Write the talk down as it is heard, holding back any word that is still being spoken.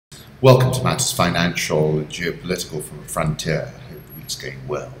Welcome to Matters Financial and Geopolitical from the Frontier. I hope the week's going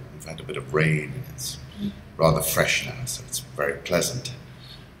well. We've had a bit of rain and it's rather fresh now, so it's very pleasant.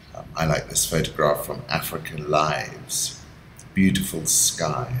 I like this photograph from African Lives. Beautiful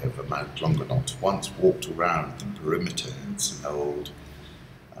sky over Mount Longonot. Once walked around the perimeter. It's an old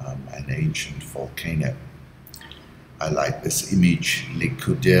and ancient volcano. I like this image. Les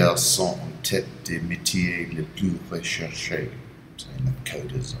codeurs sont en tête des métiers les plus recherchés. Saying that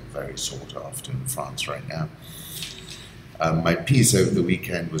coders are very sought after in France right now. My piece over the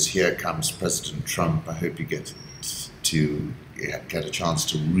weekend was Here Comes President Trump. I hope you get a chance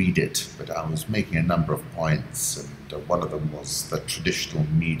to read it, but I was making a number of points, and one of them was that traditional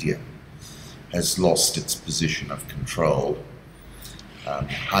media has lost its position of control.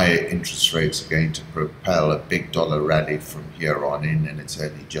 Higher interest rates are going to propel a big dollar rally from here on in, and it's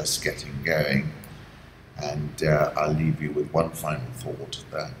only just getting going. And I'll leave you with one final thought,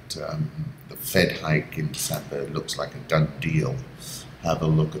 that the Fed hike in December looks like a done deal. Have a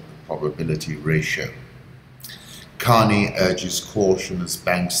look at the probability ratio. Carney urges caution as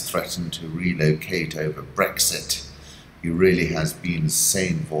banks threaten to relocate over Brexit. He really has been a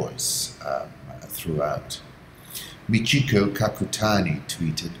sane voice throughout. Michiko Kakutani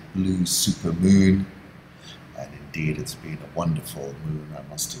tweeted, "Blue supermoon," and indeed it's been a wonderful moon, I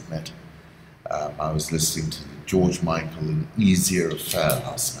must admit. I was listening to the George Michael and Easier Affair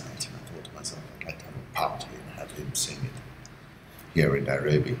last night, and I thought to myself, I'd like to have a party and have him sing it here in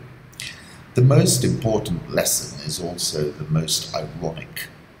Nairobi. The most important lesson is also the most ironic.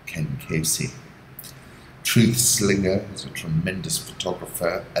 Ken Casey. Truth Slinger is a tremendous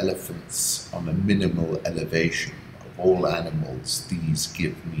photographer. Elephants on a minimal elevation. Of all animals, these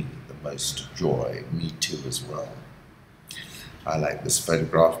give me the most joy. Me too as well. I like this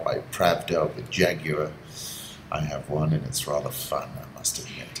photograph by Pravda of the jaguar. I have one and it's rather fun, I must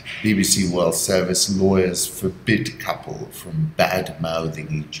admit. BBC World Service lawyers forbid couple from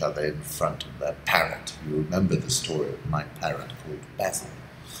bad-mouthing each other in front of their parrot. You remember the story of my parrot called Basil.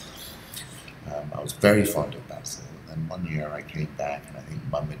 I was very fond of Basil, and then one year I came back and I think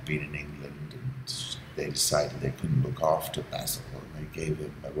Mum had been in England and they decided they couldn't look after Basil and they gave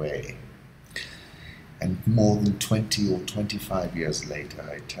him away. And more than 20 or 25 years later,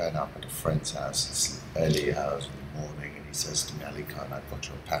 I turn up at a friend's house, it's early hours of the morning, and he says to me, "Ali Khan, I've got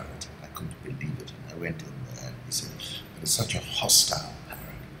your parrot." And I couldn't believe it. And I went in there and he said, "But it's such a hostile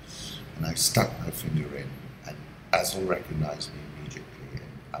parrot." And I stuck my finger in, and Basil recognized me immediately.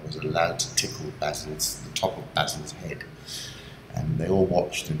 And I was allowed to tickle the top of Basil's head. And they all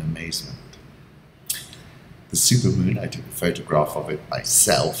watched in amazement. The supermoon, I took a photograph of it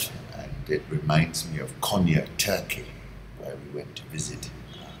myself. It reminds me of Konya, Turkey, where we went to visit,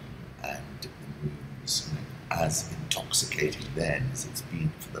 and the moon was as intoxicating then as it's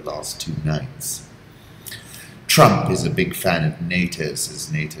been for the last 2 nights. Trump is a big fan of NATO,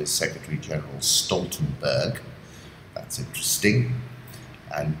 says NATO Secretary General Stoltenberg. That's interesting.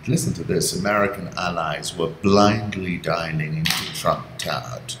 And listen to this, American allies were blindly dialing into Trump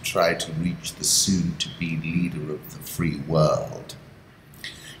Tower to try to reach the soon-to-be leader of the free world.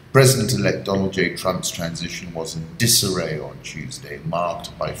 President-elect Donald J. Trump's transition was in disarray on Tuesday,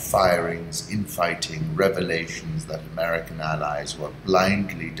 marked by firings, infighting, revelations that American allies were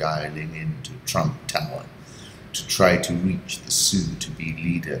blindly dialing into Trump Tower to try to reach the soon-to-be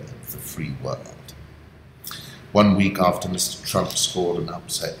leader of the free world. 1 week after Mr. Trump scored an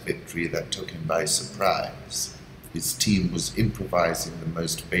upset victory that took him by surprise, his team was improvising the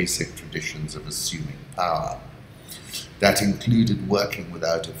most basic traditions of assuming power. That included working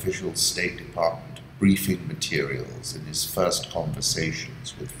without official State Department briefing materials in his first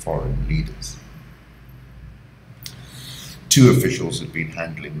conversations with foreign leaders. 2 officials had been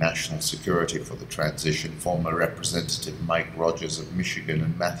handling national security for the transition, former Representative Mike Rogers of Michigan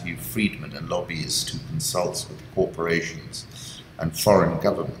and Matthew Friedman, a lobbyist who consults with corporations and foreign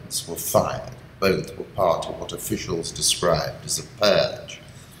governments, were fired. Both were part of what officials described as a purge,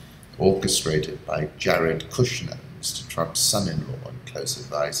 orchestrated by Jared Kushner, Mr. Trump's son-in-law and close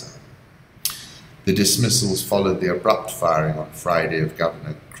advisor. The dismissals followed the abrupt firing on Friday of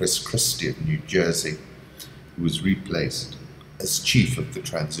Governor Chris Christie of New Jersey, who was replaced as chief of the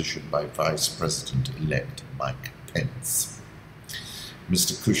transition by Vice President-elect Mike Pence.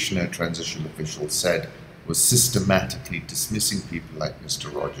 Mr. Kushner, transition officials said, was systematically dismissing people like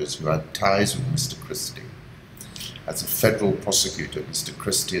Mr. Rogers who had ties with Mr. Christie. As a federal prosecutor, Mr.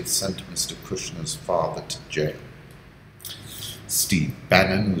 Christie had sent Mr. Kushner's father to jail. Steve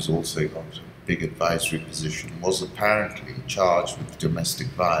Bannon, who's also got a big advisory position, was apparently charged with domestic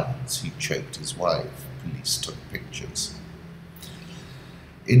violence. He choked his wife. Police took pictures.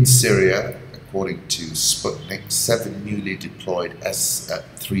 In Syria, according to Sputnik, 7 newly deployed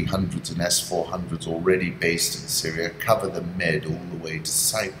S-300s and S-400s already based in Syria cover the Med all the way to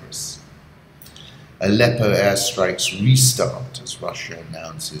Cyprus. Aleppo airstrikes restart as Russia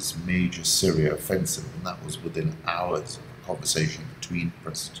announces major Syria offensive, and that was within hours of a conversation between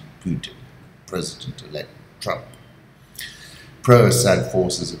President Putin and President-elect Trump. Pro-Assad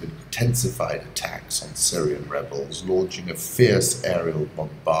forces have intensified attacks on Syrian rebels, launching a fierce aerial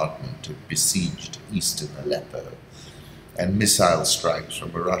bombardment of besieged eastern Aleppo and missile strikes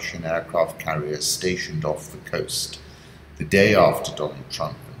from a Russian aircraft carrier stationed off the coast the day after Donald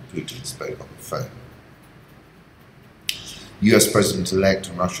Trump and Putin spoke on the phone. US President-elect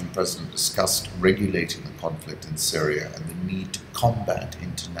and Russian President discussed regulating the conflict in Syria and the need to combat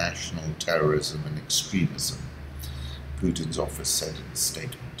international terrorism and extremism, Putin's office said in a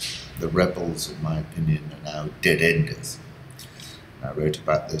statement. The rebels, in my opinion, are now dead-enders. I wrote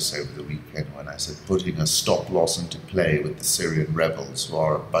about this over the weekend when I said putting a stop-loss into play with the Syrian rebels, who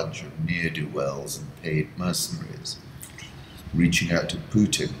are a bunch of ne'er-do-wells and paid mercenaries. Reaching out to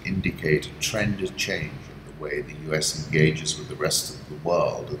Putin indicate a trend of change way the US engages with the rest of the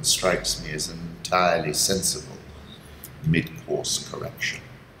world, and strikes me as an entirely sensible mid-course correction.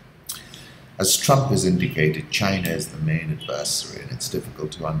 As Trump has indicated, China is the main adversary, and it's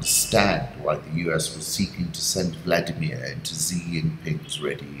difficult to understand why the US was seeking to send Vladimir into Xi Jinping's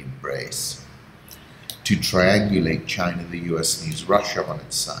ready embrace. To triangulate China, the US needs Russia on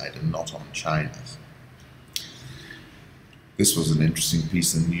its side and not on China's. This was an interesting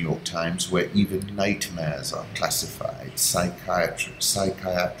piece in the New York Times, where even nightmares are classified. Psychiatric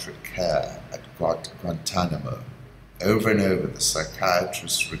care at Guantanamo. Over and over, the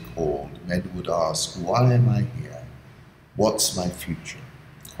psychiatrists recalled, men would ask, why am I here? What's my future?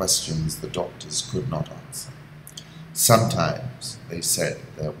 Questions the doctors could not answer. Sometimes, they said,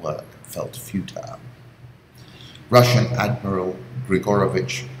 their work felt futile. Russian Admiral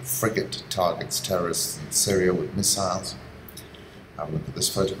Grigorovich frigate targets terrorists in Syria with missiles. Have a look at this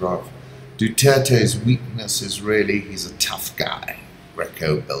photograph. Duterte's weakness is really he's a tough guy.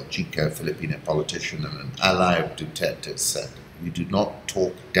 Greco-Belgico Filipino politician and an ally of Duterte said, we do not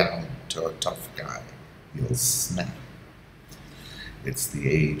talk down to a tough guy. He'll snap. It's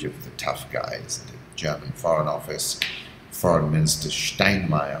the age of the tough guys. The German Foreign Office Foreign Minister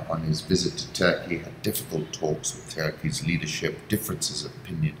Steinmeier, on his visit to Turkey, had difficult talks with Turkey's leadership. Differences of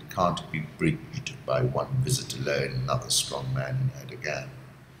opinion can't be bridged by one visit alone, another strong man in Erdogan.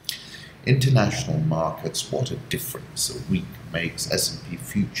 International markets, what a difference a week makes. S&P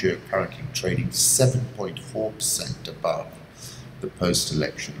future currently trading 7.4% above the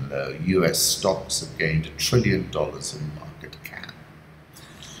post-election low. US stocks have gained $1 trillion in market cap.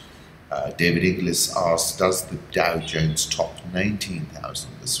 David Inglis asked, does the Dow Jones top 19,000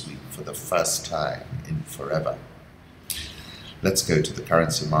 this week for the first time in forever? Let's go to the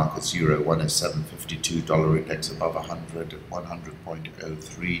currency markets. Euro 107.52, dollar index above 100 at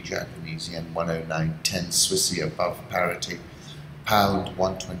 100.03, Japanese yen 109.10, Swissy above parity, pound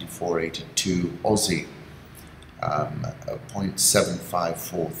 124.82, Aussie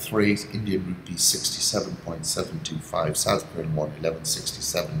 0.7543, Indian rupee 67.725, South Korean won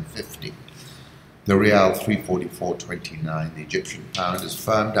 11.6750, the Real 344.29, the Egyptian pound is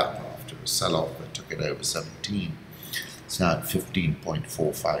firmed up after a sell-off that took it over 17. It's now at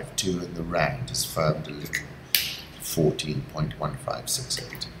 15.452, and the Rand is firmed a little,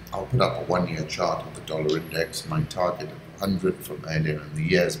 14.1568. I'll put up a one-year chart of the dollar index. My target of 100 from earlier in the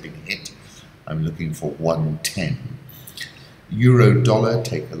year has been hit. I'm looking for 110. Euro dollar,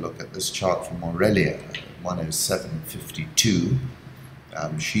 take a look at this chart from Aurelia, 107.52.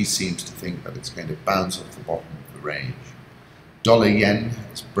 She seems to think that it's going to bounce off the bottom of the range. Dollar yen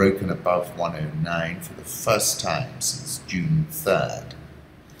has broken above 109 for the first time since June 3rd.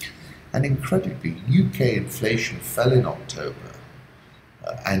 And incredibly, UK inflation fell in October.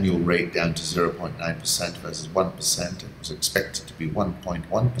 Annual rate down to 0.9% versus 1%. It was expected to be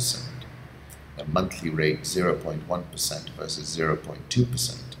 1.1%. The monthly rate 0.1% versus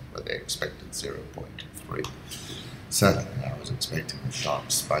 0.2%, where they expected 0.3. Certainly, I was expecting a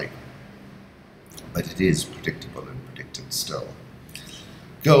sharp spike, but it is predictable and predicted still.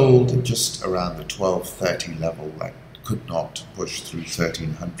 Gold just around the 1230 level, that could not push through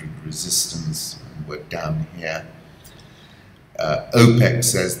 1300 resistance, and we're down here. OPEC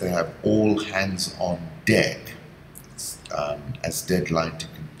says they have all hands on deck as deadline to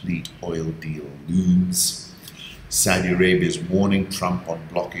complete oil deal looms. Saudi Arabia is warning Trump on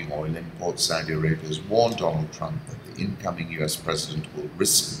blocking oil imports. Saudi Arabia has warned Donald Trump that the incoming US president will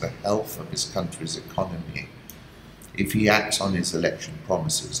risk the health of his country's economy if he acts on his election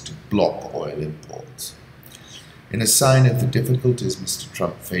promises to block oil imports. In a sign of the difficulties Mr.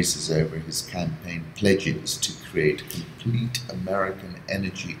 Trump faces over his campaign pledges to create complete American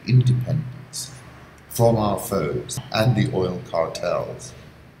energy independence from our foes and the oil cartels,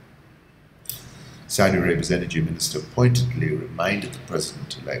 Saudi Arabia's energy minister pointedly reminded the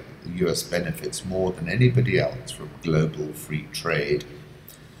president-elect that the US benefits more than anybody else from global free trade.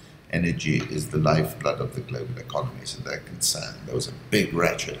 Energy is the lifeblood of the global economy, so they're concerned. There was a big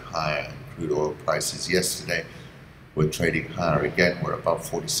ratchet higher in crude oil prices yesterday. We're trading higher again. We're above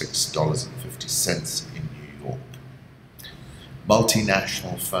 $46.50 in New York.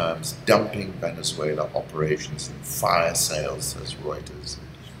 Multinational firms dumping Venezuela operations in fire sales, says Reuters,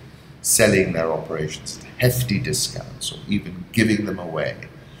 selling their operations at hefty discounts or even giving them away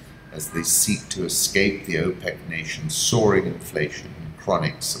as they seek to escape the OPEC nation's soaring inflation and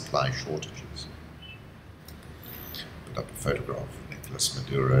chronic supply shortages. Put up a photograph of Nicolas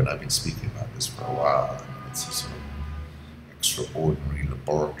Maduro, and I've been speaking about this for a while. I mean, it's a sort of extraordinary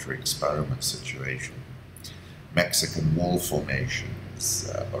laboratory experiment situation. Mexican wall formations,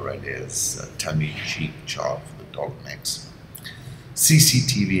 Aurelia's tongue-in-cheek chart for the Dolmex.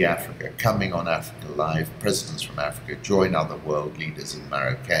 CCTV Africa, coming on Africa Live. Presidents from Africa join other world leaders in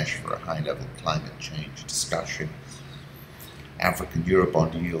Marrakesh for a high-level climate change discussion. African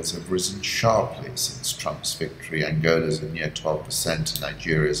Eurobond yields have risen sharply since Trump's victory. Angola's at near 12%,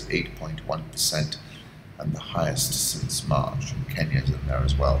 Nigeria's 8.1%, and the highest since March, and Kenya's in there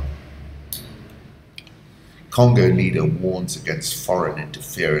as well. Congo leader warns against foreign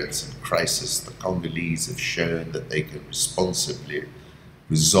interference in crisis. The Congolese have shown that they can responsibly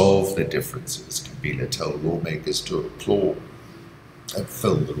resolve their differences, Kabila told lawmakers to applaud and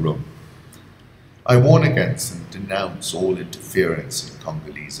fill the room. I warn against and denounce all interference in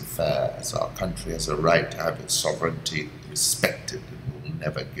Congolese affairs. Our country has a right to have its sovereignty respected and will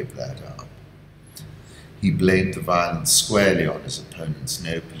never give that up. He blamed the violence squarely on his opponents.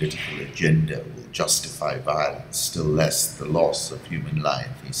 No political agenda will justify violence, still less the loss of human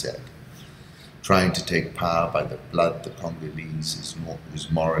life, he said. Trying to take power by the blood the Congolese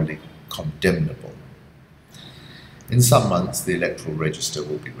is morally condemnable. In some months, the electoral register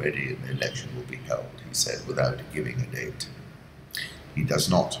will be ready and the election will be held, he said, without giving a date. He does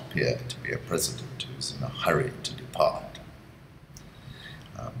not appear to be a president who is in a hurry to depart.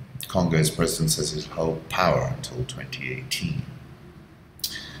 Congo's president says he'll hold power until 2018.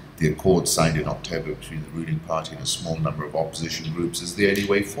 The accord signed in October between the ruling party and a small number of opposition groups is the only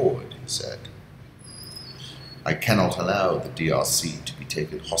way forward, he said. I cannot allow the DRC to be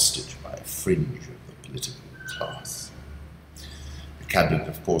taken hostage by a fringe of the political class. The cabinet,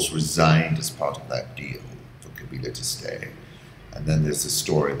 of course, resigned as part of that deal for Kabila to stay. And then there's the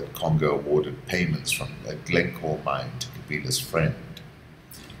story that Congo awarded payments from a Glencore mine to Kabila's friend.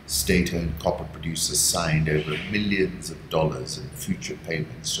 State-owned copper producers signed over millions of dollars in future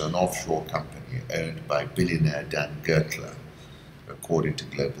payments to an offshore company owned by billionaire Dan Gertler, according to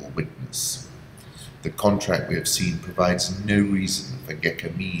Global Witness. The contract we have seen provides no reason for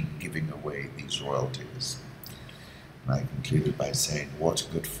Gekamin giving away these royalties. And I concluded by saying, what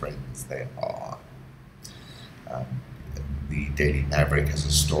good friends they are. The Daily Maverick has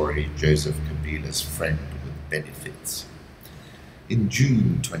a story, Joseph Kabila's friend with benefits. In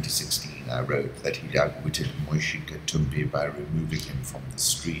June 2016, I wrote that he'd outwitted Moishi Katumbi by removing him from the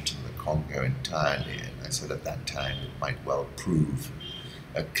street in the Congo entirely, and I said at that time it might well prove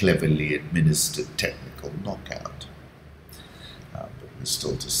a cleverly administered technical knockout. But we're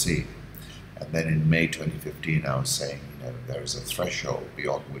still to see. And then in May 2015, I was saying, there is a threshold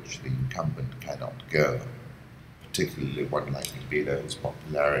beyond which the incumbent cannot go, particularly one like Kabila, whose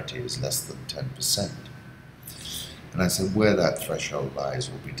popularity is less than 10%. And I said, where that threshold lies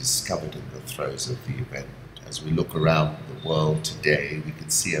will be discovered in the throes of the event. As we look around the world today, we can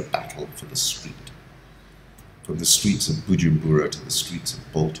see a battle for the street. From the streets of Bujumbura to the streets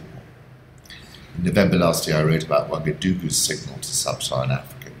of Baltimore. In November last year, I wrote about Ouagadougou's signal to sub-Saharan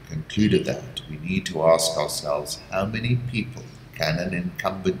Africa and concluded that we need to ask ourselves, how many people can an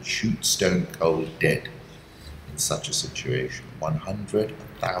incumbent shoot stone cold dead in such a situation? 100,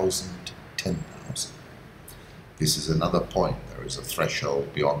 1,000, 10,000. This is another point. There is a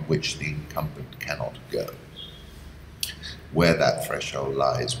threshold beyond which the incumbent cannot go. Where that threshold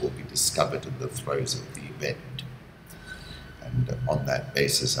lies will be discovered in the throes of the event. And on that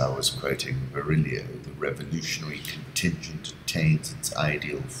basis, I was quoting Virilio, the revolutionary contingent attains its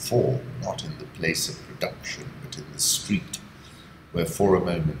ideal form, not in the place of production, but in the street, where for a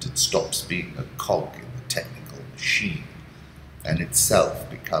moment it stops being a cog in the technical machine, and itself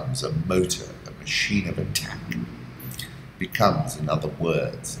becomes a motor, a machine of attack. becomes, in other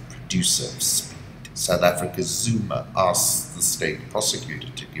words, a producer of speed. South Africa's Zuma asks the state prosecutor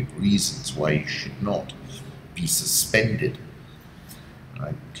to give reasons why he should not be suspended. And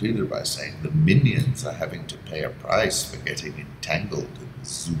I concluded by saying the minions are having to pay a price for getting entangled in the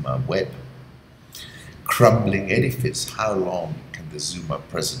Zuma web. Crumbling edifice, how long can the Zuma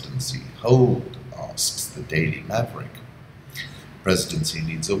presidency hold? Asks the Daily Maverick. Presidency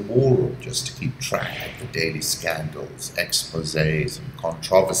needs a war room just to keep track of the daily scandals, exposés and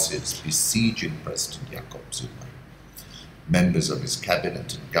controversies besieging President Jacob Zuma, members of his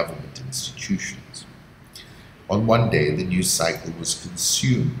cabinet and government institutions. On one day, the news cycle was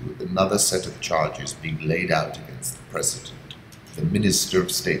consumed with another set of charges being laid out against the president, the Minister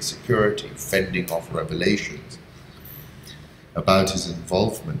of State Security fending off revelations about his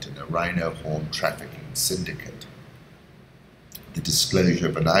involvement in a rhino horn trafficking syndicate, the disclosure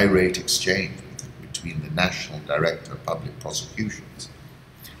of an irate exchange between the National Director of Public Prosecutions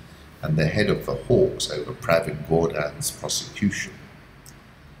and the head of the Hawks over Pravin Gordhan's prosecution,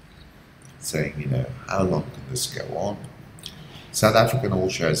 saying, how long can this go on? South African all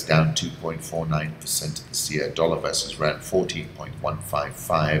shares down 2.49% this year. Dollar versus rand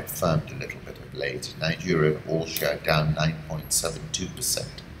 14.155, firmed a little bit of late. Nigerian all share down 9.72%.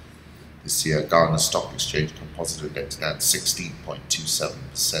 This year, Ghana Stock Exchange Composite Index down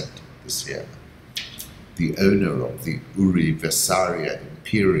 16.27% this year. The owner of the Uri Vesaria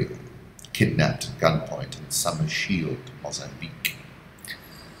Imperial kidnapped at gunpoint in Summer Shield, Mozambique.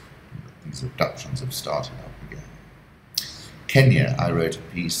 These abductions have started up again. Kenya, I wrote a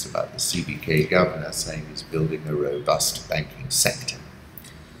piece about the CBK governor saying he's building a robust banking sector.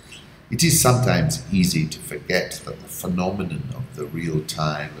 It is sometimes easy to forget that the phenomenon of the real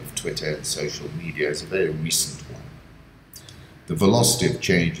time of Twitter and social media is a very recent one. The velocity of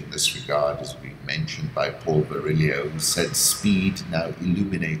change in this regard has been mentioned by Paul Virilio, who said speed now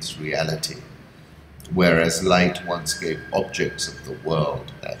illuminates reality, whereas light once gave objects of the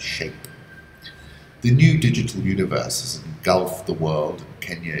world their shape. The new digital universe has engulfed the world, and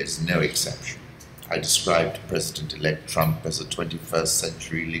Kenya is no exception. I described President-elect Trump as a 21st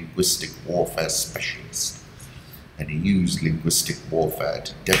century linguistic warfare specialist, and he used linguistic warfare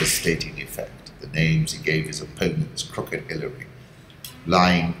to devastating effect. The names he gave his opponents, Crooked Hillary,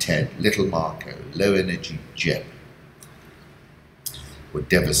 Lying Ted, Little Marco, Low Energy Jeb, were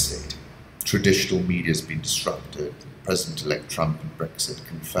devastating. Traditional media has been disrupted. President-elect Trump and Brexit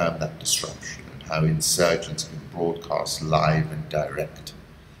confirmed that disruption and how insurgents can broadcast live and direct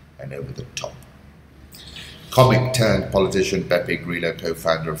and over the top. Comic-turned-politician Beppe Grillo,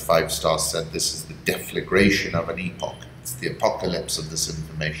 co-founder of Five Star, said this is the deflagration of an epoch. It's the apocalypse of this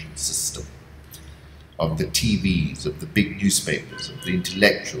information system, of the TVs, of the big newspapers, of the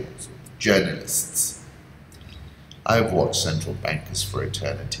intellectuals, of the journalists. I've watched central bankers for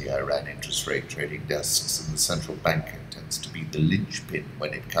eternity. I ran interest rate trading desks, and the central banker tends to be the linchpin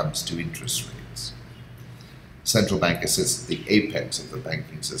when it comes to interest rates. Central banker sits at the apex of the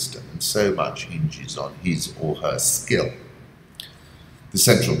banking system, and so much hinges on his or her skill. The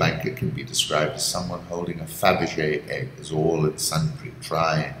central banker can be described as someone holding a Fabergé egg as all and sundry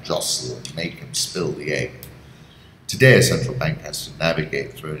try and jostle and make him spill the egg. Today a central bank has to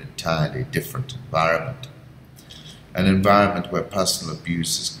navigate through an entirely different environment. An environment where personal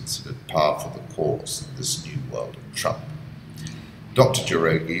abuse is considered par for the course in this new world of Trump. Dr.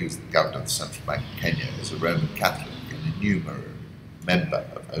 Njoroge, who is the governor of the Central Bank of Kenya, is a Roman Catholic and a numerous member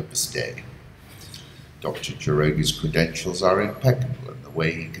of Opus Dei. Dr. Njoroge's credentials are impeccable, and the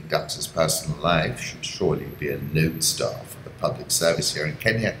way he conducts his personal life should surely be a lodestar for the public service here in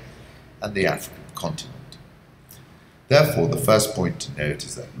Kenya and the African continent. Therefore, the first point to note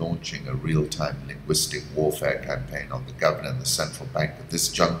is that launching a real-time linguistic warfare campaign on the governor and the central bank at this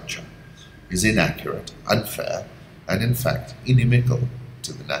juncture is inaccurate, unfair, and in fact inimical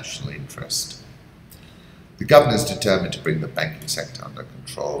to the national interest. The governor is determined to bring the banking sector under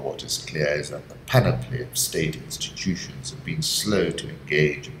control. What is clear is that the panoply of state institutions have been slow to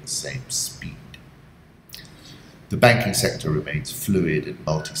engage at the same speed. The banking sector remains fluid and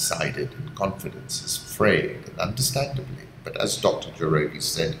multi-sided, and confidence is frayed, and understandably. But as Dr. Njoroge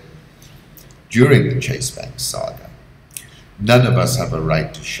said during the Chase Bank saga, none of us have a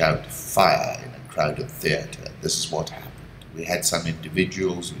right to shout fire in a crowded theatre. This is what happened. We had some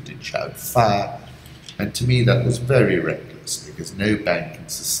individuals who did shout fire, and to me that was very reckless, because no bank can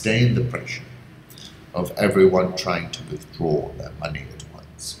sustain the pressure of everyone trying to withdraw their money at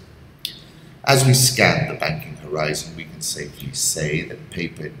once. As we scan the banking horizon, we can safely say that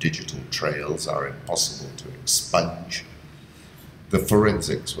paper and digital trails are impossible to expunge. The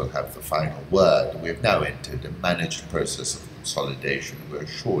forensics will have the final word. We have now entered a managed process of consolidation. We are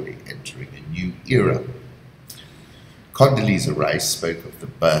surely entering a new era. Condoleezza Rice spoke of the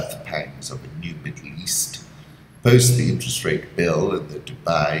birth pangs of a new Middle East. Post the interest rate bill and the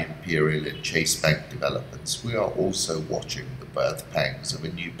Dubai, Imperial and Chase Bank developments, we are also watching the birth pangs of a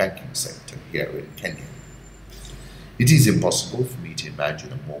new banking sector here in Kenya. It is impossible for me to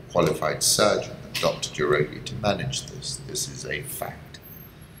imagine a more qualified surgeon than Dr. Njoroge to manage this. This is a fact.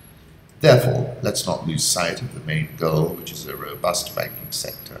 Therefore, let's not lose sight of the main goal, which is a robust banking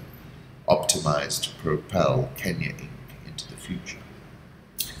sector, optimized to propel Kenya Inc. into the future.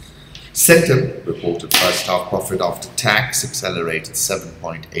 Centum reported first half profit after tax accelerated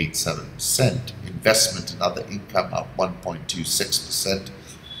 7.87%, investment and other income up 1.26%,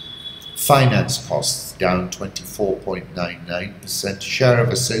 finance costs down 24.99%, share of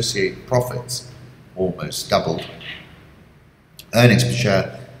associated profits almost doubled, earnings per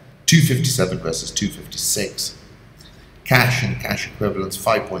share 257 versus 256, cash and cash equivalents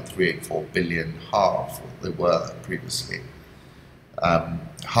 5.384 billion, half what they were previously.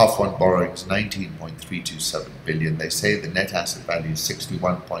 Half one borrowings 19.327 billion. They say the net asset value is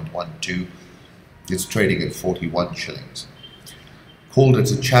 61.12. It's trading at 41 shillings. Called it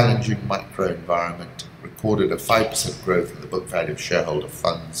a challenging macro environment, recorded a 5% growth in the book value of shareholder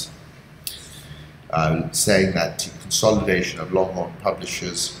funds, saying that consolidation of long-on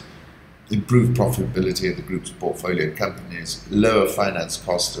publishers, improved profitability of the group's portfolio companies, lower finance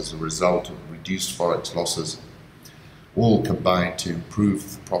costs as a result of reduced forex losses, all combined to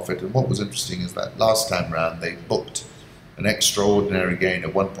improve profit. And what was interesting is that last time round they booked an extraordinary gain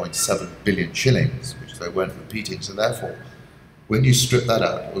of 1.7 billion shillings, which they weren't repeating. So therefore, when you strip that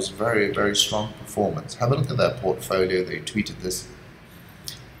out, it was a very, very strong performance. Have a look at their portfolio. They tweeted this.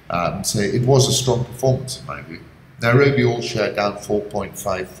 So it was a strong performance in my view. Nairobi All Share down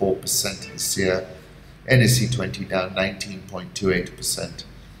 4.54% this year. NSE 20 down 19.28%.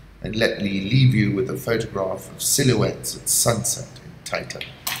 And let me leave you with a photograph of silhouettes at sunset in Taita.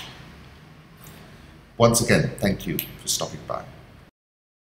 Once again, thank you for stopping by.